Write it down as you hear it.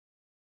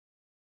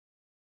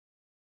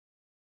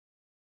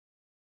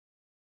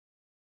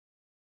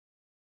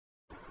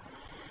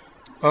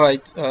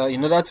Alright,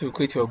 in order to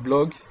create your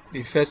blog,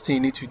 the first thing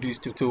you need to do is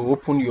to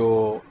open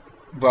your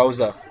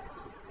browser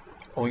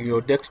on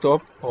your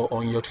desktop or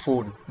on your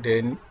phone.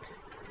 Then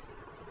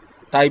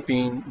type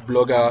in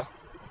blogger.com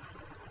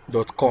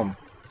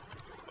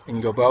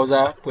in your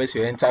browser, press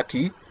your enter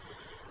key.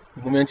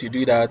 The moment you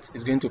do that,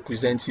 it's going to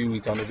present you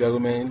with an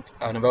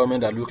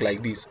environment that looks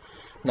like this.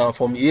 Now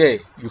from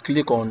here, you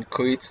click on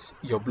create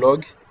your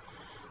blog.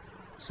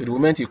 So the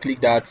moment you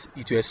click that,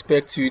 it will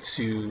expect you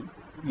to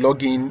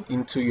log in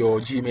into your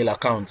Gmail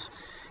account.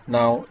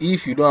 Now,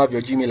 if you don't have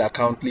your Gmail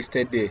account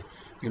listed there,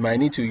 you might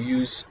need to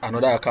use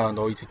another account,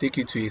 or it will take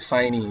you to a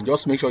sign in.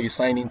 Just make sure you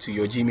sign into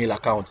your Gmail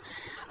account.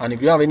 And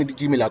if you have any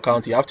Gmail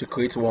account, you have to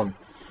create one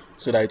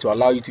so that it will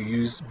allow you to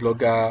use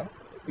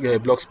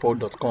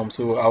blogspot.com.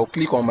 So I'll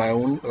click on my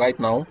own right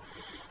now.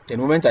 The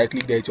moment I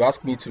click there, it will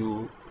ask me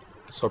to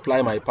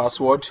supply my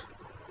password.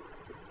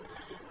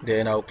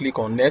 Then I'll click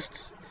on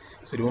next.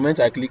 So the moment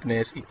I click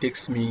next, it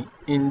takes me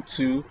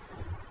into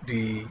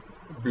the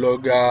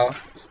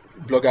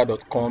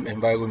blogger.com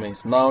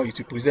environment. Now it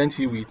will present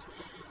you with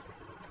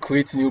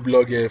create new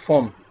blog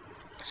form.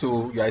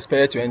 So you are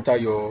expected to enter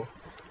your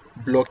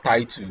blog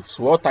title.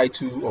 So what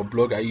title or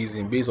blog are you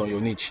using based on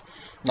your niche?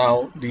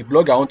 Now the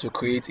blog I want to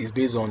create is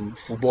based on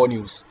football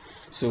news.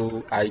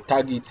 So I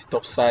tag it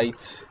top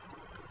site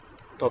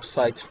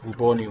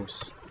football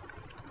news.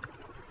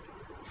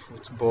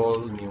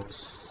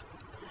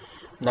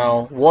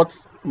 Now, what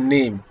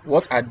name,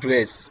 what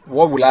address,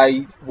 what will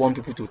I want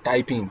people to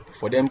type in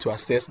for them to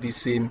access this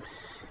same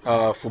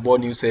football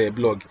news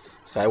blog?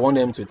 So I want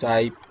them to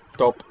type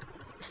top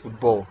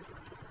football.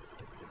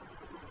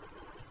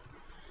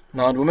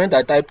 Now, the moment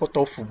I type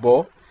top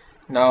football,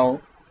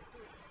 now,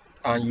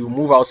 and you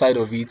move outside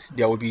of it,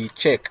 there will be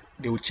check.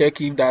 They will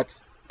check if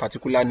that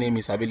particular name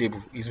is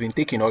available. It's been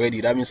taken already.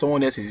 That means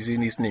someone else is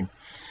using this name.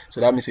 So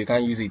that means we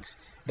can't use it.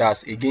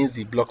 That's against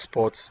the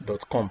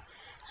blogspot.com.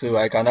 So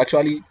I can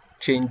actually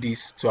change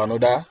this to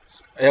another,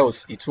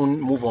 else it won't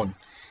move on.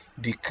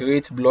 The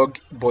create blog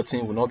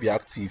button will not be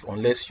active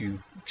unless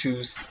you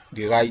choose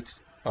the right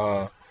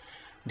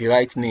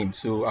name.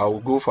 So I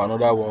will go for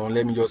another one.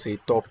 Let me just say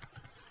top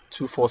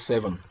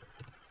 247.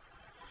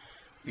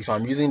 If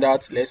I'm using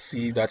that, let's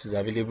see if that is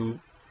available.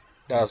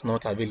 That's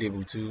not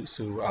available too,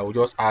 so I will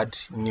just add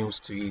news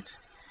to it.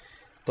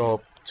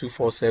 Top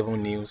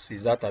 247 news,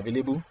 is that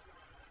available?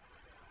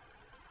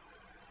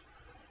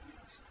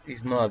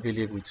 It's not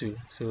available too.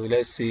 So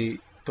let's say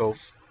top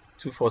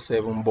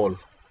 247 ball.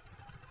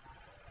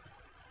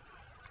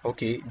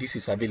 Okay, this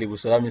is available,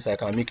 so that means I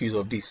can make use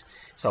of this.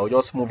 So I'll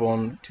just move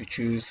on to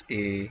choose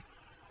a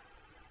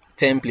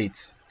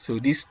template. So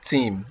this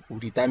theme will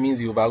determine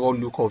the overall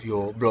look of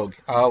your blog,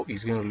 how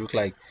it's going to look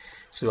like.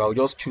 So I'll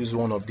just choose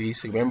one of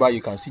these. Remember,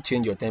 you can still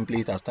change your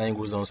template as time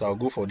goes on. So I'll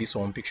go for this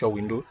one, picture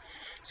window.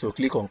 So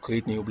click on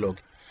create new blog.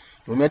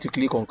 The moment you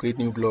click on create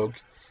new blog,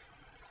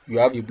 you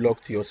have a blog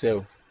to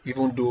yourself.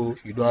 Even though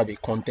you don't have a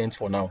content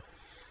for now,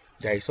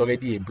 there is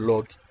already a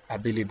blog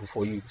available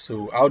for you.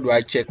 So how do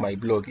I check my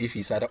blog if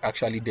it's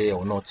actually there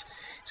or not?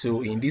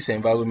 So in this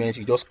environment,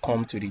 you just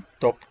come to the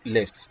top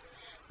left.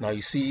 Now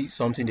you see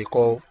something they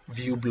call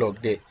view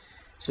blog there.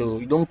 So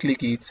you don't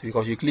click it,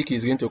 because you click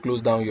it's going to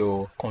close down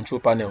your control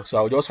panel. So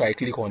I'll just right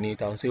click on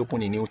it and say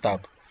open a new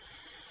tab.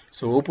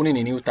 So opening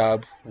a new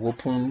tab will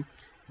open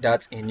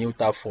that a new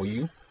tab for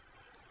you.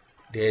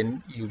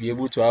 Then you'll be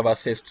able to have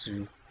access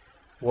to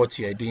what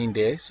you are doing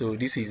there. So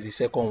this is the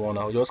second one.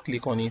 I'll just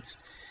click on it.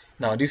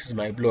 Now this is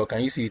my blog.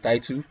 Can you see the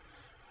title?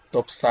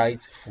 Top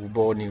site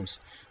football news.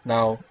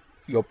 Now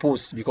your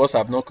post, because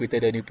I've not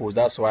created any post,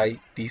 that's why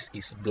this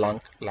is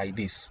blank like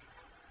this.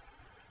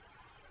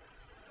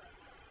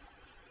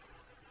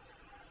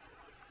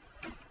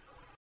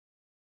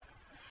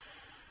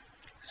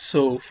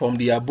 So from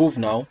the above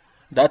now,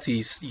 that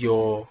is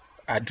your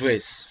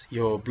address,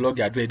 your blog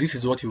address. This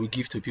is what you will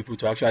give to people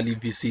to actually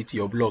visit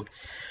your blog.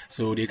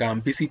 So they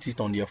can visit it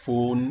on their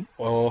phone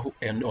or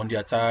on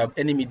their tab,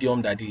 any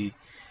medium that they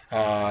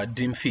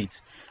deem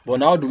fit. But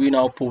now do we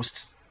now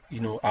post,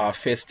 our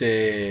first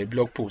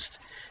blog post?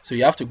 So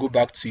you have to go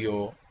back to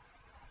your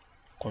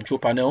control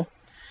panel.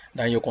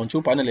 Now in your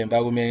control panel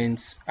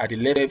environment, at the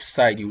left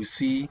side, you will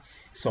see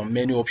some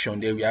menu option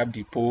there. We have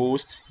the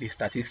post, the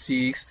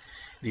statistics,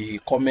 the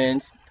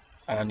comments,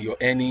 and your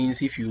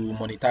earnings if you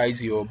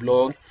monetize your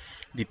blog,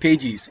 the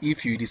pages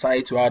if you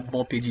decide to add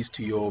more pages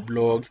to your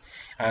blog,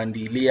 and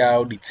the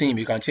layout, the theme.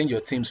 You can change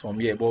your themes from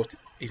here. But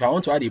if I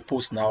want to add a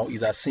post now,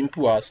 it's as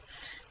simple as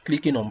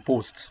clicking on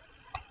posts.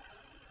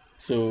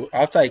 So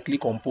after I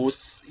click on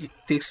posts, it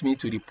takes me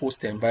to the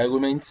post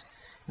environment.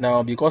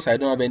 Now because I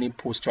don't have any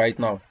post right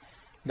now,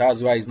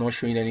 that's why it's not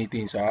showing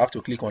anything. So I have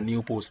to click on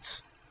new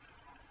posts.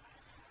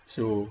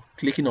 So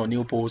clicking on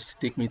new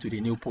post take me to the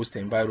new post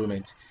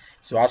environment.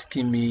 So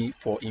asking me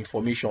for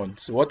information.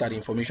 So what are the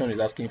information is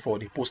asking for?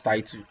 The post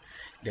title,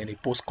 then the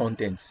post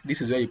content.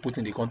 This is where you put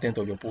in the content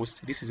of your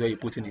post. This is where you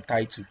put in the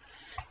title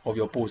of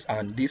your post,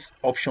 and these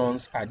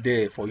options are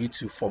there for you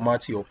to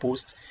format your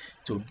post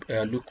to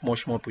look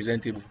much more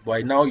presentable.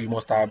 By now you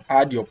must have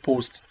had your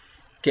post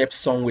kept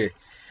somewhere,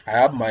 I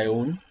have my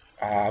own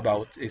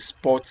about a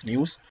sports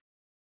news.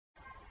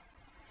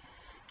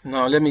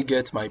 Now let me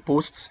get my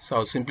post. So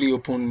I'll simply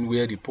open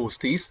where the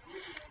post is.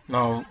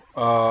 Now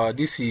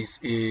this is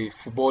a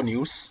football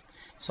news.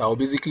 So I'll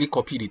basically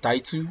copy the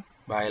title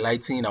by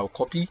highlighting. I'll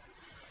copy,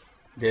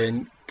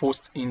 then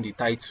post in the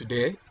title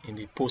there in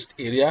the post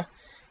area.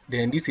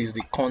 Then this is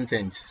the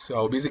content. So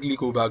I'll basically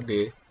go back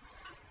there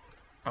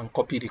and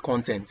copy the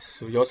content.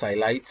 So just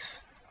highlight,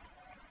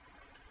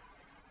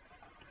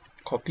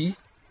 copy,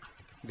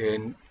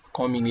 then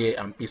come in here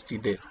and paste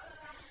it there.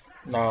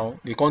 Now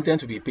the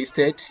content will be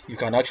pasted. You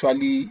can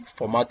actually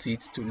format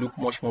it to look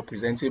much more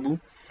presentable.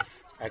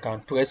 I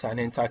can press an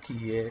enter key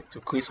here to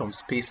create some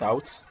space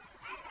out,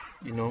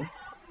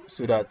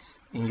 so that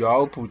in your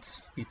output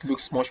it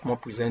looks much more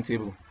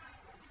presentable.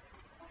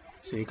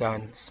 So you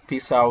can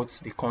space out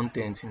the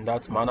content in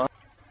that manner.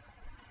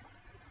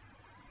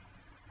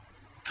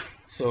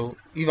 So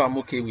if I'm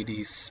okay with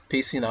this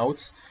spacing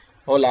out,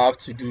 all I have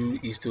to do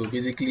is to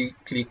basically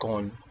click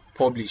on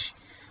publish.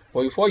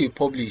 But before you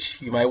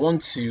publish, you might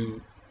want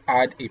to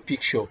add a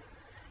picture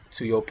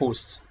to your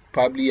post.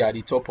 Probably at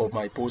the top of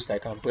my post, I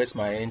can press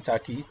my enter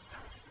key,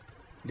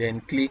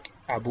 then click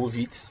above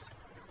it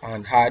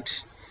and add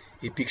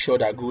a picture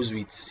that goes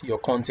with your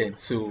content.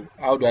 So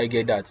how do I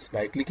get that?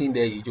 By clicking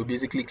there, you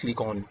basically click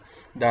on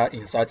that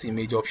insert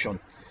image option.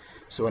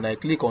 So when I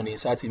click on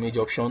insert image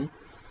option,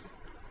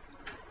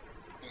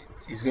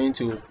 it's going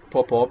to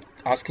pop up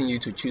asking you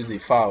to choose the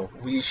file,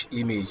 which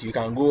image. You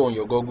can go on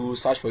your Google,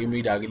 search for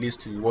image that relates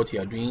to what you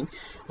are doing,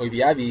 or if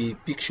you have a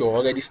picture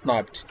already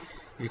snapped,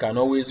 you can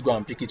always go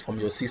and pick it from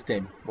your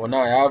system. But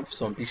now I have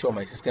some picture on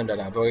my system that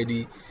I've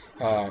already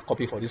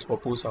copied for this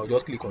purpose. I'll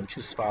just click on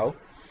choose file,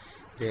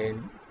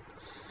 then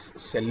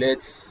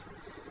select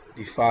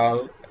the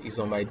file. Is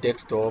on my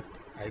desktop.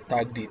 I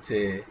tagged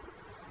it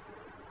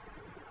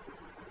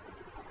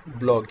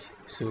blog,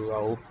 so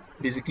I'll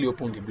basically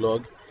open the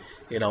blog,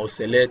 and I'll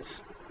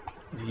select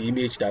the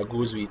image that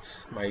goes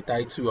with my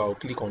title. I'll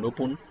click on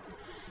open,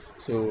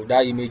 so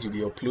that image will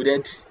be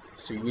uploaded.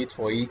 So you wait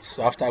for it,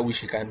 so after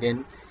which you can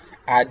then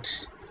add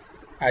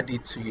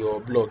it to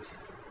your blog.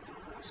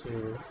 So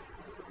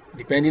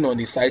depending on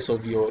the size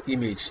of your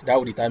image, that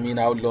will determine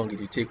how long it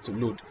will take to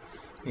load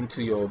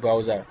into your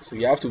browser. So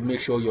you have to make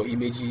sure your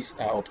images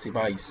are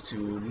optimized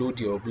to load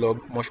your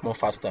blog much more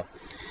faster.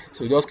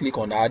 So just click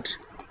on add,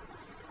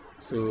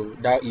 so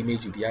that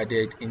image will be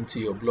added into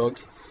your blog.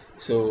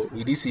 So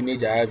with this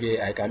image I have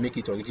here, I can make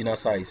it original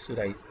size so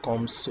that it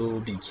comes so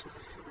big,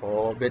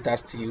 or better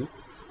still,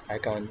 I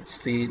can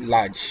say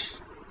large.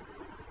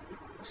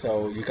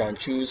 So you can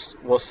choose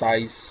what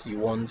size you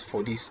want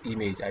for this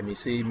image. I may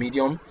say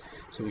medium,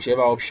 so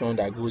whichever option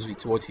that goes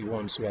with what you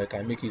want. So I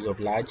can make use of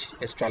large,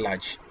 extra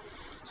large.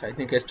 So I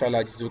think extra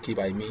large is okay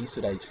by me, so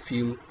that it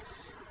fill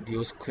the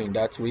whole screen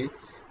that way.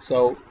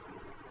 So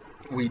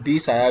with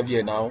this I have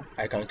here now,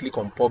 I can click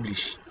on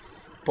publish.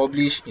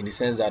 Publish in the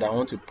sense that I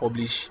want to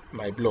publish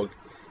my blog.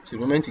 So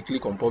the moment you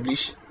click on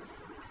publish,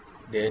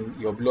 then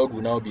your blog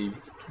will now be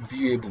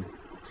viewable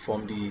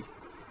from the,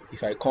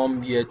 if I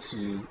come here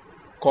to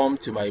come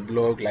to my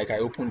blog like I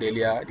opened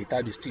earlier, the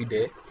tab is still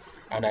there,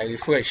 and I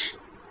refresh,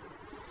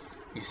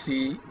 you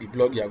see the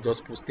blog you have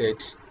just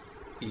posted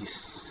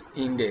is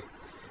in there.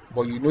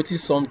 But you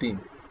notice something,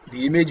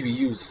 the image we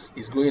use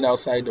is going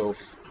outside of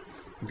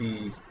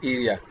the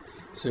area.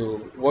 So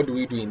what do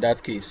we do in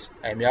that case?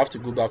 I may have to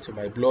go back to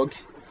my blog,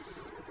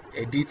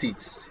 edit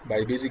it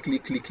by basically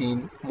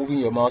clicking, moving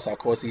your mouse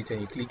across it,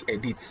 and you click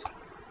edit.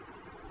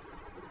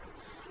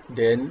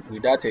 Then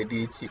with that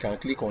edit, you can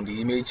click on the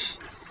image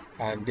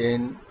and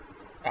then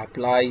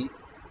apply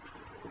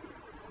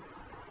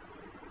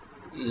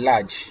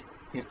large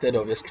instead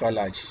of extra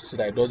large, so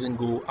that it doesn't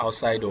go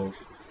outside of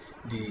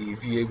the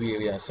viewable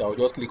area. So I'll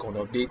just click on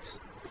update.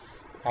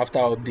 After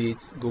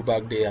update, go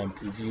back there and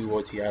preview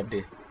what you have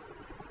there.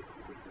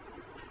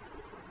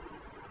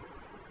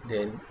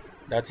 Then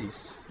that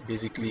is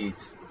basically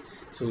it.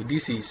 So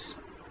this is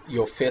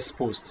your first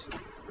post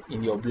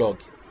in your blog.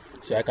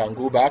 So I can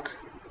go back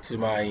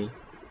to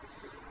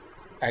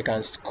I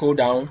can scroll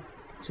down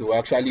to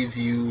actually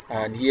view,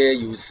 and here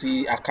you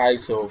see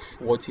archives of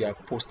what you have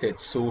posted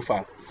so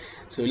far.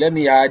 So let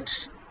me add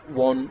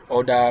one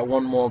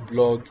more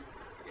blog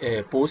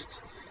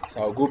post. So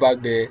I'll go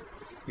back there.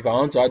 If I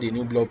want to add a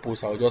new blog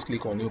post, I'll just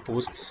click on new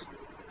post.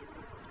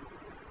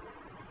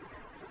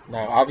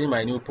 Now having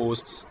my new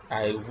posts,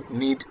 I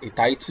need a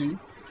title.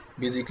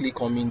 Basically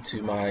coming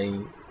to my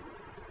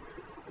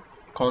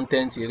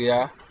content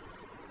area,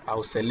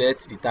 I'll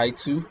select the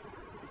title,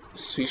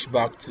 switch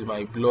back to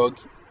my blog,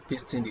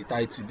 pasting the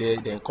title there,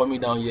 then coming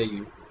down here,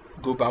 you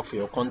go back for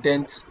your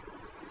content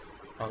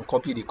and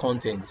copy the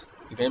content.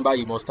 Remember,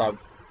 you must have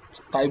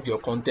typed your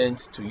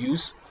content to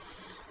use.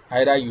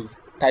 Either you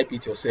type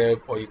it yourself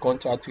or you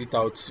contract it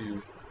out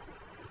to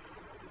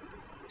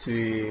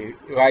a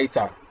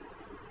writer,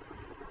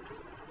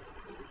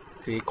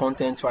 to a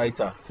content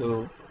writer.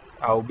 So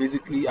I'll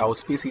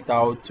space it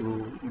out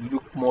to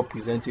look more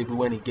presentable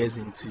when it gets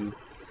into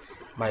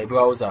my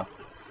browser.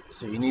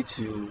 So you need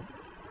to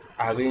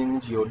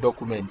arrange your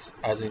documents,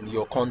 as in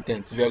your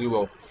content, very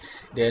well.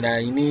 Then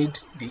I need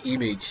the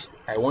image.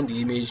 I want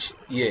the image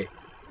here,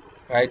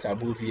 right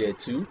above here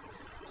too.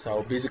 So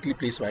I'll basically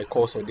place my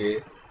cursor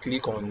there,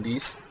 click on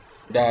this,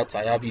 that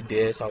I have it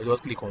there. So I'll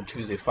just click on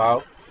choose a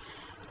file,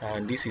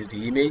 and this is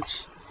the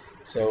image.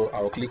 So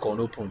I'll click on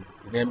open.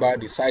 Remember,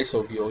 the size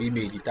of your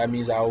image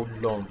determines how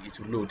long it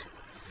will load.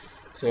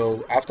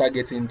 So after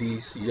getting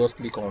this, you just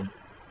click on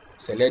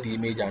select the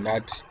image and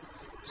add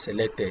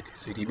selected,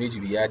 so the image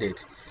will be added.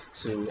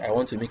 So I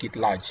want to make it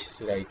large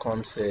so that it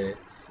comes a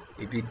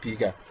bit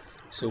bigger.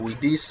 So with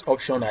this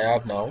option I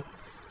have now,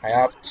 I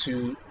have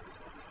 2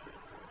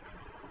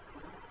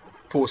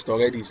 posts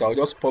already, so I'll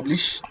just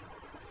publish.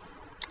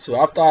 So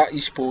after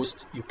each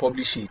post, you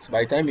publish it.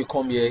 By the time you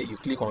come here, you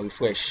click on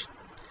refresh.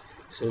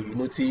 So you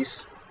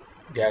notice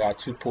there are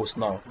 2 posts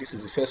now. This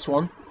is the first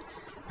one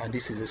and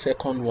this is the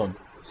second one.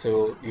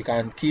 So you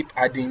can keep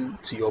adding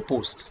to your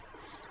posts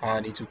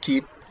and it will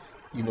keep,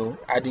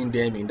 adding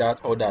them in that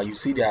order. You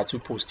see there are 2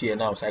 posts here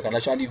now, so I can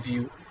actually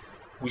view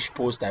which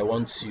post I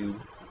want to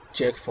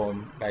check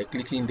from by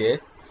clicking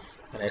there,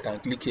 and I can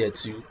click here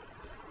to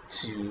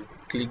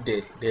click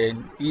there.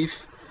 Then if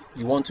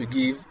you want to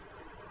give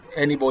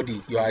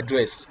anybody your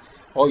address,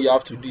 all you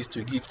have to do is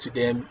to give to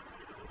them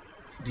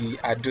the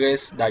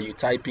address that you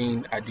type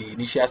in at the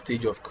initial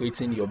stage of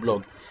creating your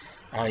blog.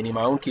 And in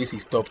my own case,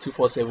 it's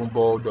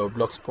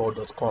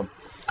top247blog.blogspot.com.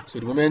 So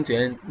the moment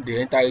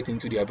they enter it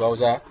into their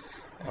browser,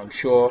 I'm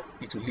sure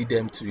it will lead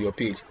them to your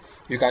page.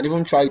 You can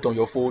even try it on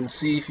your phone,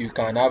 see if you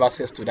can have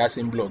access to that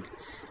same blog.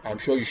 I'm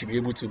sure you should be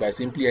able to by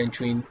simply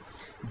entering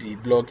the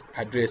blog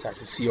address as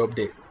you see up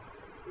there.